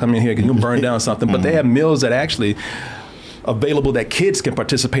 no, don't come in here because you'll burn down something. But they have meals that are actually available that kids can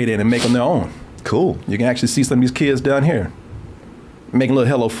participate in and make on their own. Cool. You can actually see some of these kids down here making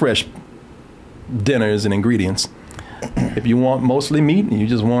little HelloFresh dinners and ingredients. If you want mostly meat and you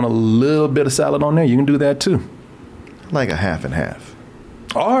just want a little bit of salad on there, you can do that too. Like a half and half.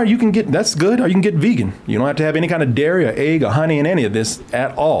 Or you can get, that's good, or you can get vegan. You don't have to have any kind of dairy or egg or honey in any of this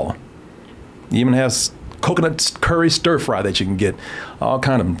at all. You even have coconut curry stir fry that you can get. All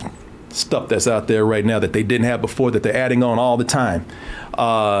kind of stuff that's out there right now that they didn't have before that they're adding on all the time.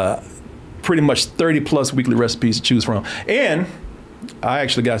 Pretty much 30 plus weekly recipes to choose from. And I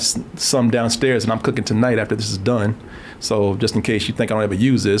actually got some downstairs and I'm cooking tonight after this is done. So just in case you think I don't ever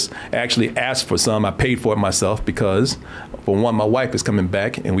use this, I actually asked for some. I paid for it myself because, for one, my wife is coming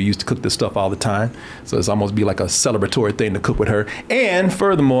back and we used to cook this stuff all the time. So it's almost be like a celebratory thing to cook with her. And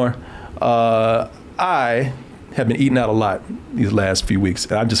furthermore, I have been eating out a lot these last few weeks.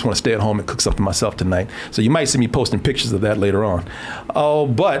 And I just want to stay at home and cook something myself tonight. So you might see me posting pictures of that later on. Oh,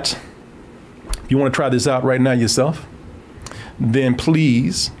 but if you want to try this out right now yourself, then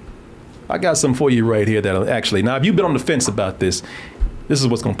please, I got something for you right here that'll actually, now if you've been on the fence about this, this is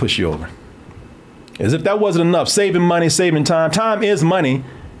what's gonna push you over. As if that wasn't enough, saving money, saving time. Time is money. You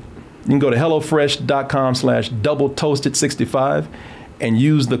can go to HelloFresh.com/doubletoasted65 and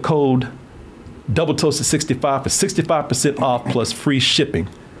use the code doubletoasted65 for 65% off plus free shipping.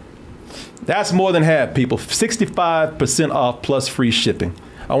 That's more than half, people. 65% off plus free shipping.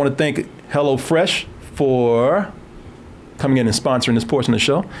 I want to thank HelloFresh for coming in and sponsoring this portion of the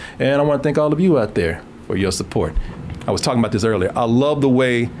show. And I want to thank all of you out there for your support. I was talking about this earlier. I love the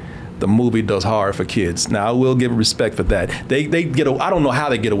way the movie does horror for kids. Now, I will give respect for that. They get, I don't know how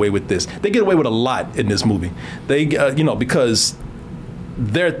they get away with this. They get away with a lot in this movie. They, you know, because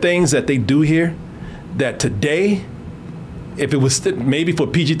there are things that they do here that today, if it was maybe for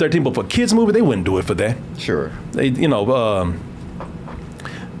PG-13, but for a kids movie, they wouldn't do it for that. Sure. They, you know,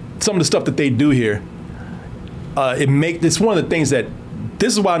 some of the stuff that they do here, it's one of the things that,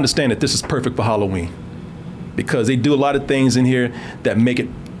 this is why I understand that this is perfect for Halloween, because they do a lot of things in here that make it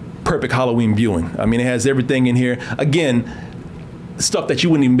perfect Halloween viewing. I mean, it has everything in here. Again, stuff that you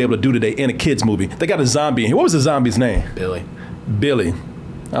wouldn't even be able to do today in a kid's movie. They got a zombie in here. What was the zombie's name? Billy. Billy.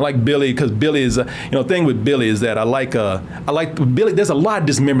 I like Billy because Billy is, you know, the thing with Billy is that I like Billy. There's a lot of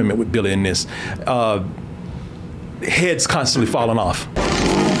dismemberment with Billy in this. Heads constantly falling off.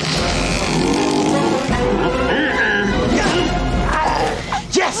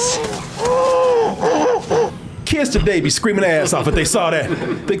 Yes! Kids today be screaming their ass off if they saw that.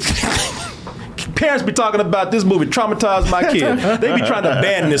 Parents be talking about this movie traumatized my kid. They be trying to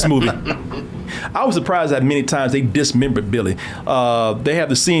ban this movie. I was surprised that many times they dismembered Billy. They have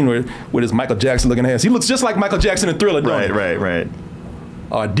the scene with his Michael Jackson looking ass. He looks just like Michael Jackson in Thriller, don't he? Right.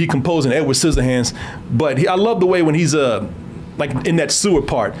 Decomposing Edward Scissorhands. But I love the way when he's like in that sewer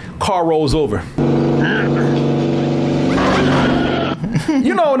part, car rolls over.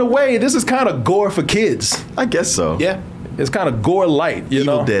 You know, in a way, this is kind of gore for kids. I guess so. Yeah. It's kind of gore light, you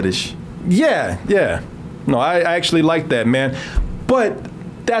know? Evil Dead-ish. Yeah. No, I actually like that, man. But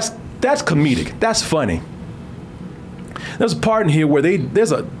that's comedic. That's funny. There's a part in here where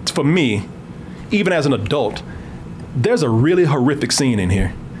for me, even as an adult, there's a really horrific scene in here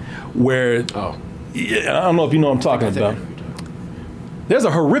where, yeah, I don't know if you know what I'm talking about. There's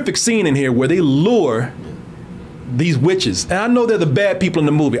a horrific scene in here where they lure these witches. And I know they're the bad people in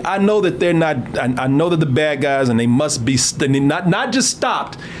the movie. I know that they're not, I know they're the bad guys and they must be, not just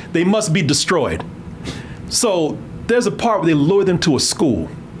stopped, they must be destroyed. So there's a part where they lure them to a school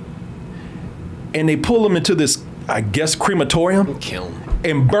and they pull them into this, I guess, crematorium. Kill them.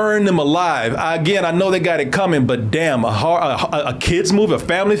 And burn them alive. Again, I know they got it coming, but damn, a kid's movie, a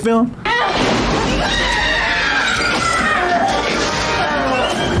family film?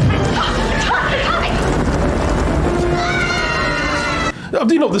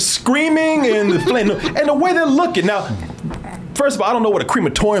 You know, the screaming and the flame, and the way they're looking. Now, first of all, I don't know what a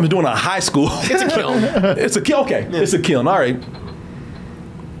crematorium is doing in a high school. It's a kiln. It's a kiln, okay. Yeah. It's a kiln, all right.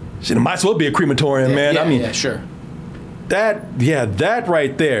 Shit, it might as well be a crematorium, man. Yeah, I mean, yeah, sure. That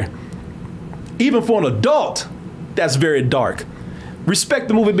right there, even for an adult, that's very dark. Respect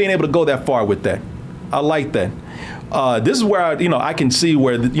the movie being able to go that far with that. I like that. This is where I can see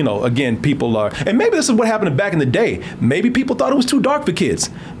where again people are, and maybe this is what happened back in the day. Maybe people thought it was too dark for kids.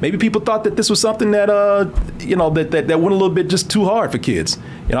 Maybe people thought that this was something that that went a little bit just too hard for kids.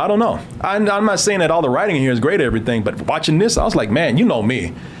 I don't know. I'm not saying that all the writing in here is great or everything, but watching this, I was like, man, you know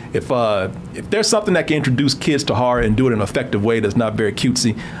me. If there's something that can introduce kids to horror and do it in an effective way that's not very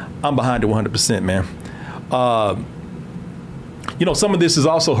cutesy, I'm behind it 100%, man. Some of this is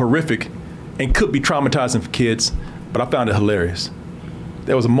also horrific and could be traumatizing for kids, but I found it hilarious.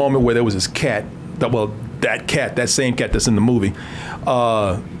 There was a moment where there was this cat, that same cat that's in the movie.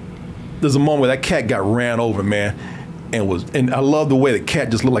 There's a moment where that cat got ran over, man, and I love the way the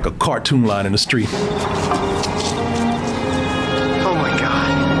cat just looked like a cartoon line in the street.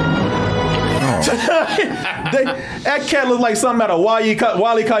 That cat looked like something out of Wile E.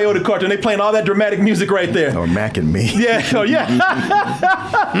 Coyote cartoon. They playing all that dramatic music right there. Or Mac and Me. Yeah, oh yeah.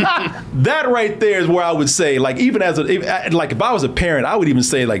 That right there is where I would say, like, even as if I was a parent, I would even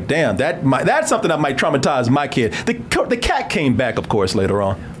say, like, damn, that's something that might traumatize my kid. The cat came back, of course, later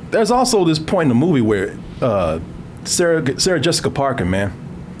on. There's also this point in the movie where Sarah Jessica Parker, man.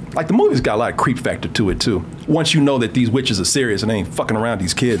 Like, the movie's got a lot of creep factor to it, too. Once you know that these witches are serious and they ain't fucking around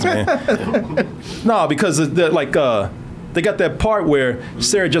these kids, man. No, because they got that part where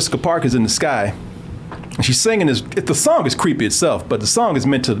Sarah Jessica Parker's in the sky. And she's singing this. The song is creepy itself, but the song is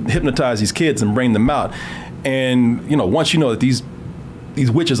meant to hypnotize these kids and bring them out. And, once you know that these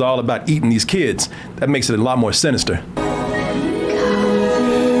witches are all about eating these kids, that makes it a lot more sinister.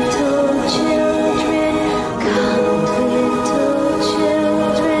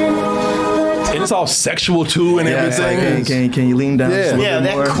 It's all sexual too and everything. Can you lean down? Yeah,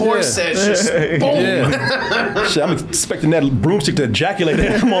 that corset's just boom. Yeah. Shit, I'm expecting that broomstick to ejaculate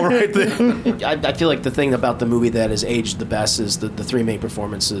that moment right there. I feel like the thing about the movie that has aged the best is the three main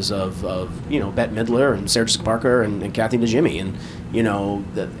performances of Bette Midler and Sarah Jessica Parker and Kathy Najimy, and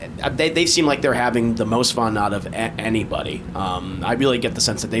they seem like they're having the most fun out of anybody. I really get the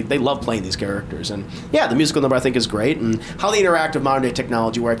sense that they love playing these characters, and yeah, the musical number I think is great, and how they interact with modern day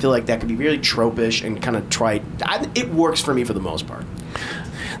technology, where I feel like that could be really tropish and kind of trite. It works for me for the most part.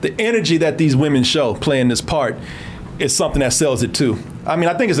 The energy that these women show playing this part is something that sells it too. I mean,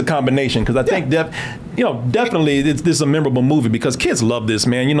 I think it's a combination, because I think definitely this is a memorable movie because kids love this,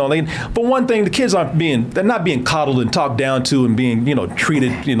 man. For one thing, the kids they're not being coddled and talked down to and being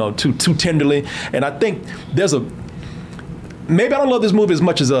treated too tenderly. And I think maybe I don't love this movie as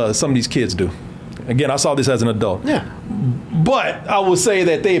much as some of these kids do. Again, I saw this as an adult. Yeah. But I will say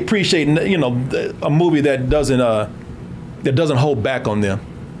that they appreciate a movie that doesn't hold back on them.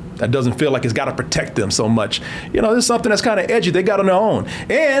 That doesn't feel like it's got to protect them so much. There's something that's kind of edgy they got on their own.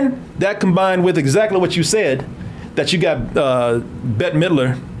 And that combined with exactly what you said, that you got Bette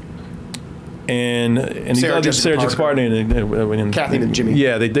Midler and Sarah Jessica Parker and Kathy and Jimmy.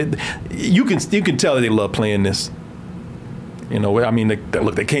 Yeah, you can tell that they love playing this. I mean,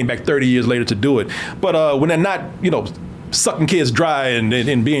 they came back 30 years later to do it. But when they're not, sucking kids dry and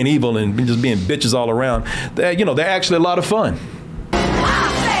being evil and just being bitches all around, they're actually a lot of fun.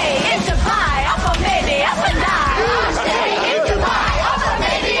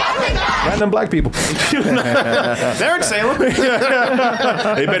 Random black people. They're in Salem.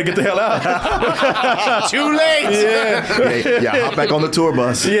 They better get the hell out. Too late. Yeah, hop back on the tour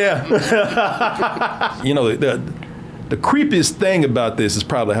bus. Yeah. The creepiest thing about this is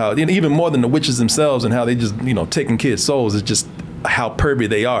probably how, even more than the witches themselves and how they just, taking kids' souls, is just how pervy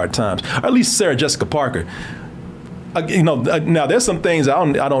they are at times. Or at least Sarah Jessica Parker. Now there's some things I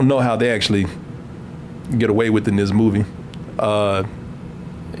don't know how they actually get away with in this movie.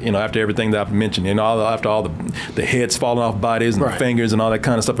 You know, after everything that I've mentioned, you know, after all the heads falling off bodies and the fingers and all that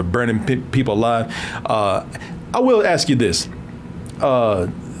kind of stuff and burning people alive. I will ask you this.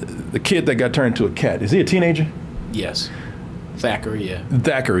 The kid that got turned into a cat, is he a teenager? Yes. Thackeray, yeah.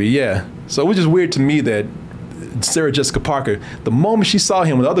 Thackeray, yeah. So it was just weird to me that Sarah Jessica Parker, the moment she saw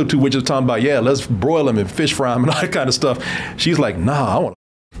him with the other two witches talking about, yeah, let's broil him and fish fry him and all that kind of stuff, she's like, nah, I want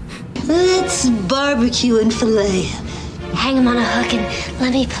Let's barbecue and fillet. Hang him on a hook and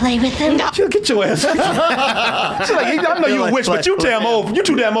let me play with him. She'll get your ass. She's like, I know you're a witch, but you damn old. You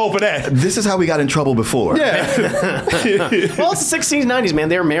too damn old for that. This is how we got in trouble before. Yeah. Well, it's the 16s, 90s, man.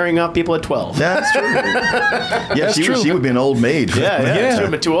 They were marrying up people at 12. That's true. Yeah, That's she true. would be an old maid. Yeah. She would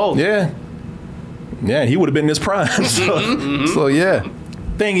have been too old. Yeah. Yeah, he would have been in his prime. So yeah.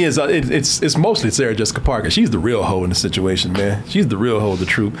 Thing is, it's mostly Sarah Jessica Parker. She's the real hoe in the situation, man. She's the real hoe of the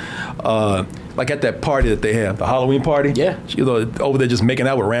troop. Like at that party that they have, the Halloween party. Yeah. She was over there just making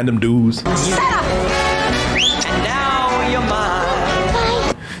out with random dudes. And now you're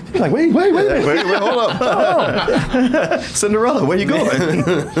mine. She's like, wait, hold up. Cinderella, where you going?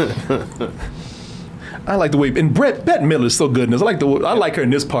 I like the way, and Bette Midler is so good in this. I like her in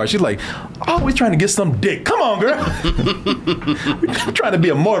this part. She's like, always trying to get some dick. Come on, girl. We're trying to be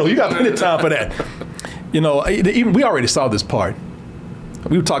immortal. You got plenty of time for that. You know, even we already saw this part.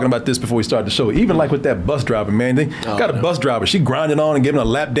 We were talking about this before we started the show. Even like with that bus driver, man. They got a bus driver. She grinding on and giving a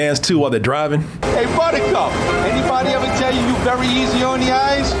lap dance too while they're driving. Hey, Buttercup, anybody ever tell you very easy on the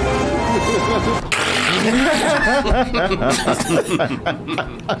eyes?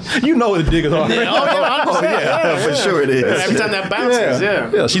 You know the diggers are. Yeah, for sure it is. Every time that bounces,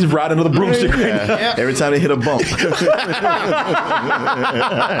 yeah. She's riding on the broomstick. Every time they hit a bump.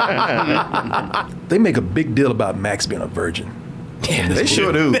 They make a big deal about Max being a virgin. Yeah, they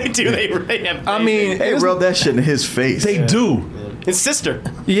sure do. They do. They have. I mean, they rub that shit in his face. They do. His sister.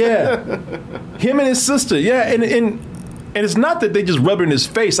 Yeah. Him and his sister. Yeah, and it's not that they just rub it in his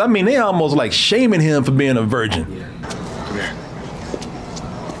face. I mean, they almost like shaming him for being a virgin. Come here.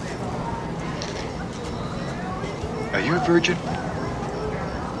 Are you a virgin?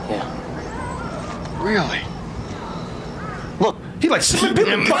 Yeah. Really? Look, he's like,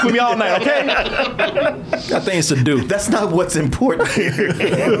 people fuck with me all night, okay? Got things to do. That's not what's important here.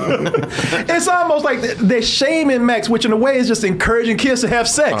 It's almost like they're shaming Max, which in a way is just encouraging kids to have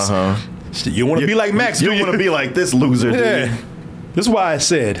sex. You want to be like Max, you want to be like this loser, yeah. dude. This is why I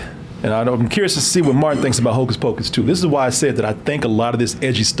said, and I'm curious to see what Martin thinks about Hocus Pocus too. This is why I said that I think a lot of this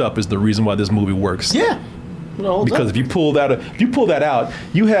edgy stuff is the reason why this movie works. Yeah. Because if you pull that out,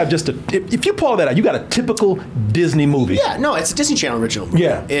 you have just if you pull that out, you got a typical Disney movie. Yeah, no, it's a Disney Channel original movie.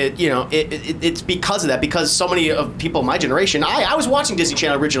 Yeah. It's because of that, because so many of people my generation, I was watching Disney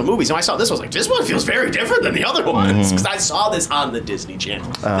Channel original movies, and I saw this, I was like, this one feels very different than the other ones, because I saw this on the Disney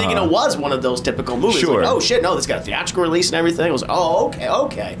Channel, thinking it was one of those typical movies. Sure. Like, oh shit, no, this got a theatrical release and everything. I was like, oh,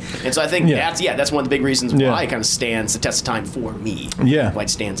 okay. And so I think that's one of the big reasons why it kind of stands the test of time for me. Yeah. Why it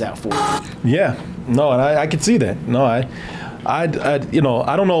stands out for me. Yeah. No, and I can see that. No, I don't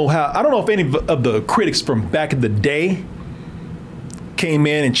know if any of the critics from back in the day came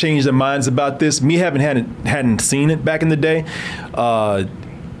in and changed their minds about this. Me hadn't seen it back in the day.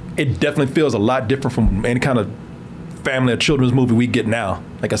 It definitely feels a lot different from any kind of family or children's movie we get now.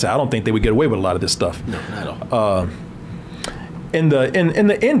 Like I said, I don't think they would get away with a lot of this stuff. No, not at all. And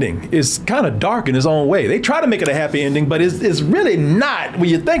the ending is kind of dark in its own way. They try to make it a happy ending, but it's really not when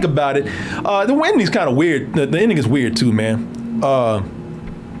you think about it. The ending's kind of weird. The ending is weird too, man.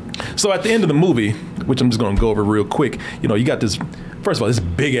 So at the end of the movie, which I'm just gonna go over real quick, you got this. First of all, this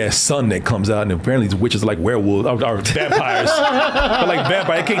big ass sun that comes out, and apparently these witches are like werewolves or vampires. They're like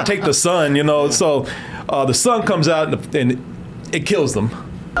vampires. They can't take the sun, So the sun comes out and it kills them.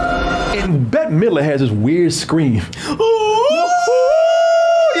 And Bette Midler has this weird scream.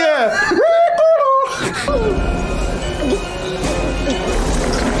 Yeah.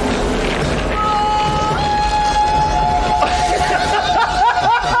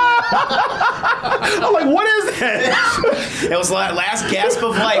 I'm like, what is that? It was like last gasp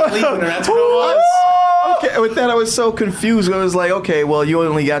of life leaving her. That's what it was. Okay, with that I was so confused. I was like, okay, well, you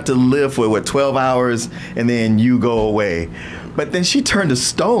only got to live for 12 hours and then you go away. But then she turned to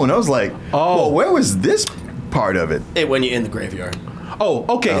stone. I was like, well, where was this part of it? When you're in the graveyard. Oh,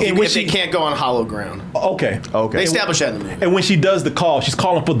 okay. And if they can't go on hollow ground. Okay. They established that in the movie. And when she does the call, she's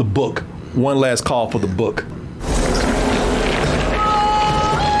calling for the book. One last call for the book.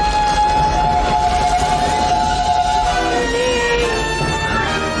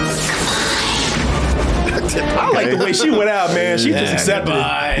 I like the way she went out, man. She just accepted it.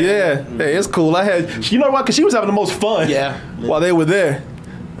 Yeah, hey, it's cool. You know what? Because she was having the most fun while they were there.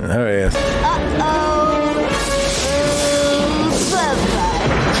 And her ass.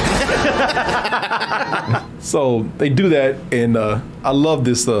 So they do that, and I love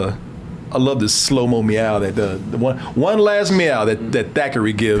this. I love this slow-mo meow that the one last meow that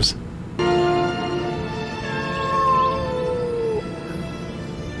Thackeray gives.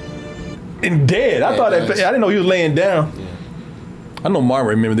 And dead. I thought I didn't know he was laying down. Yeah. I know Marvin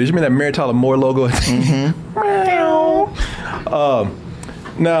remember this. You remember that Mary Tyler Moore logo?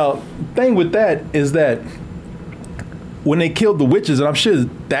 Now, thing with that is that when they killed the witches, and I'm sure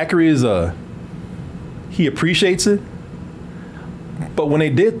Thackeray is he appreciates it. But when they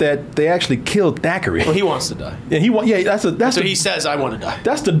did that, they actually killed Thackeray. Well, he wants to die. Yeah, that's so he says, "I want to die."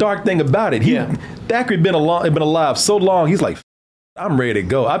 That's the dark thing about it. Thackeray been alive so long. He's like, I'm ready to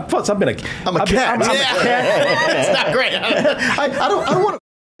go. I'm a cat. I'm a cat. It's not great. I don't want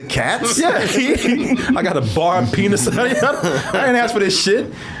to cats. Yeah, I got a barbed penis. I didn't ask for this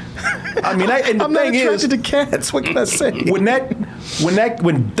shit. I mean, I'm not attracted to cats. What can I say? When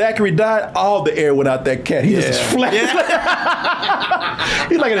Thackeray died, all the air went out that cat. He just flat. Yeah.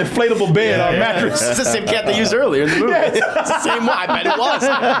 He's like an inflatable bed or mattress. It's the same cat they used earlier in the movie. It's the same one. I bet it was.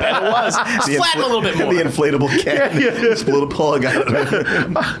 It's flattened a little bit more. The inflatable cat. Just blow the plug out of it.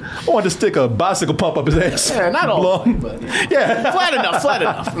 I wanted to stick a bicycle pump up his ass. Yeah, not all. But yeah. Flat enough.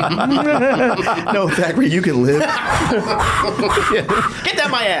 No, Thackeray, you can live. Get that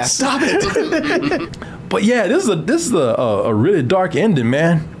my ass. Stop it. But yeah, this is a really dark ending,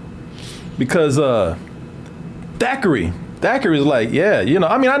 man. Because Thackeray's like, yeah, you know,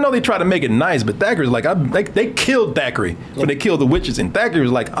 I mean, I know they try to make it nice, but Thackeray's like, they killed Thackeray when they killed the witches, and Thackeray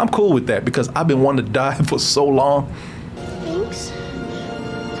was like, I'm cool with that because I've been wanting to die for so long. Thanks. Is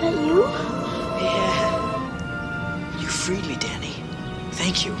that you? Yeah. You freed me, Danny.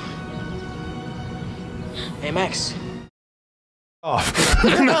 Thank you. Hey, Max. Off.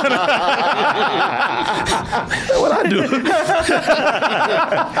 What I do?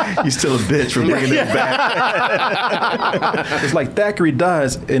 You still a bitch for bringing it back. It's like Thackeray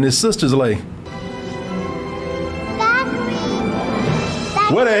dies, and his sister's like,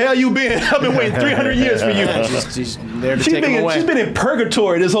 where the hell you been? I've been waiting 300 years for you. She's there to take him away. She's been in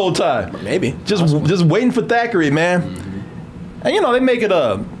purgatory this whole time. Maybe. Just waiting for Thackeray, man. And you know,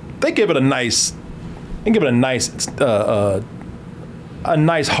 they give it a nice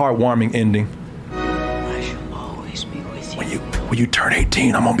heartwarming ending. I shall always be with you. When you turn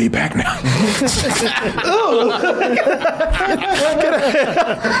 18, I'm gonna be back now.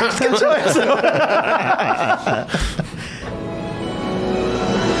 Get your ass out.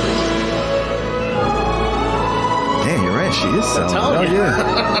 Damn, you're right. She is selling. Oh,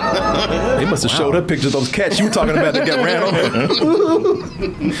 yeah. They must have showed her pictures of those cats you were talking about that got ran over.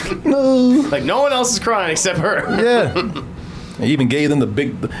 No. Like no one else is crying except her. Yeah. They even gave them the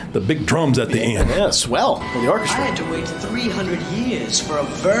big drums at the end. Yeah, swell for the orchestra. I had to wait 300 years for a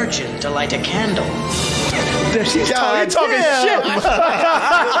virgin to light a candle. She's talking shit.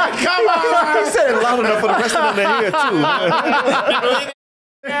 Come on. He said it loud enough for the rest of them to hear too.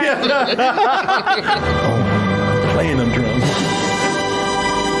 Playing them drums.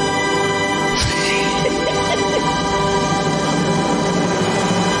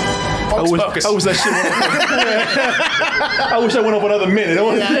 I wish that shit went up. I wish I went up another minute.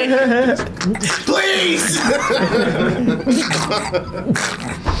 Please.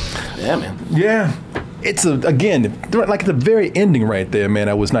 Yeah, man. Yeah. It's again like the very ending right there, man.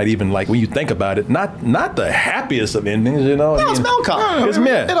 I was not even like when you think about it, not the happiest of endings, you know. No, it's melancholy.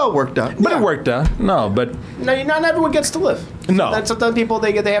 It all worked out, but it worked out. No, but no, not everyone gets to live. No, that's sometimes people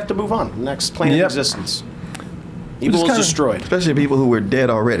they have to move on. Next plane of existence. Evil is destroyed. Especially people who were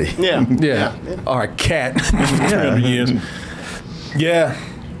dead already. Yeah. Or a cat. Yeah.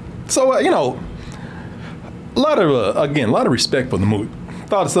 So you know, a lot of respect for the movie.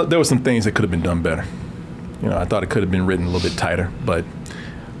 Thought there were some things that could have been done better. You know, I thought it could have been written a little bit tighter, but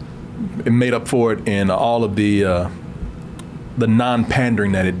it made up for it in all of the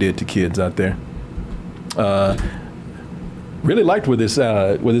non-pandering that it did to kids out there. Really liked where this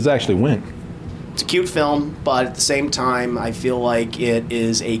actually went. It's a cute film, but at the same time, I feel like it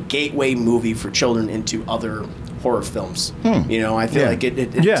is a gateway movie for children into other horror films. You know, I feel like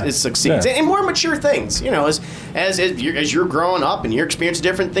it succeeds. And more mature things, you know, as you're growing up and you're experiencing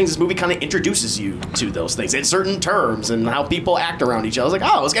different things, this movie kind of introduces you to those things in certain terms and how people act around each other. I was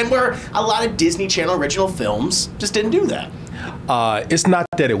like, oh, it's where a lot of Disney Channel original films just didn't do that. It's not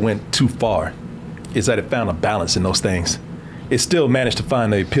that it went too far. It's that it found a balance in those things. it still managed to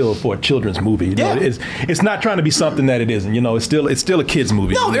find the appeal for a children's movie. You know, it's not trying to be something that it isn't. You know, it's still a kids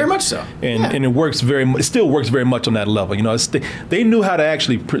movie. No, very much so. And it works it still works very much on that level. You know, they knew how to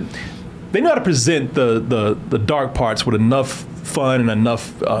actually they know how to present the dark parts with enough fun and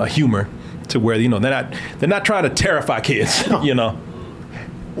enough humor to where, you know, they're not trying to terrify kids. You know,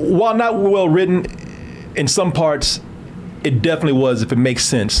 while not well written in some parts, it definitely was, if it makes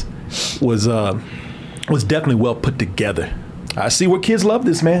sense, was definitely well put together. I see where kids love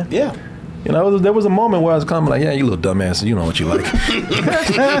this, man. Yeah. You know, there was a moment where I was kind of like, yeah, you little dumbass, you know what you like.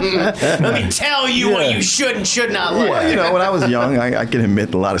 Let me tell you what you should and should not like. Well, you know, when I was young, I can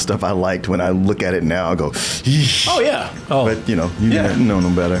admit a lot of stuff I liked. When I look at it now, I go, yeesh. Oh, yeah. Oh. But, you know, you know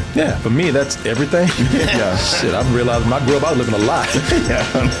no better. Yeah, for me, that's everything. Yeah. Shit, I've realized when I grew up, I was living a lie.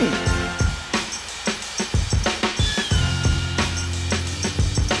 Yeah.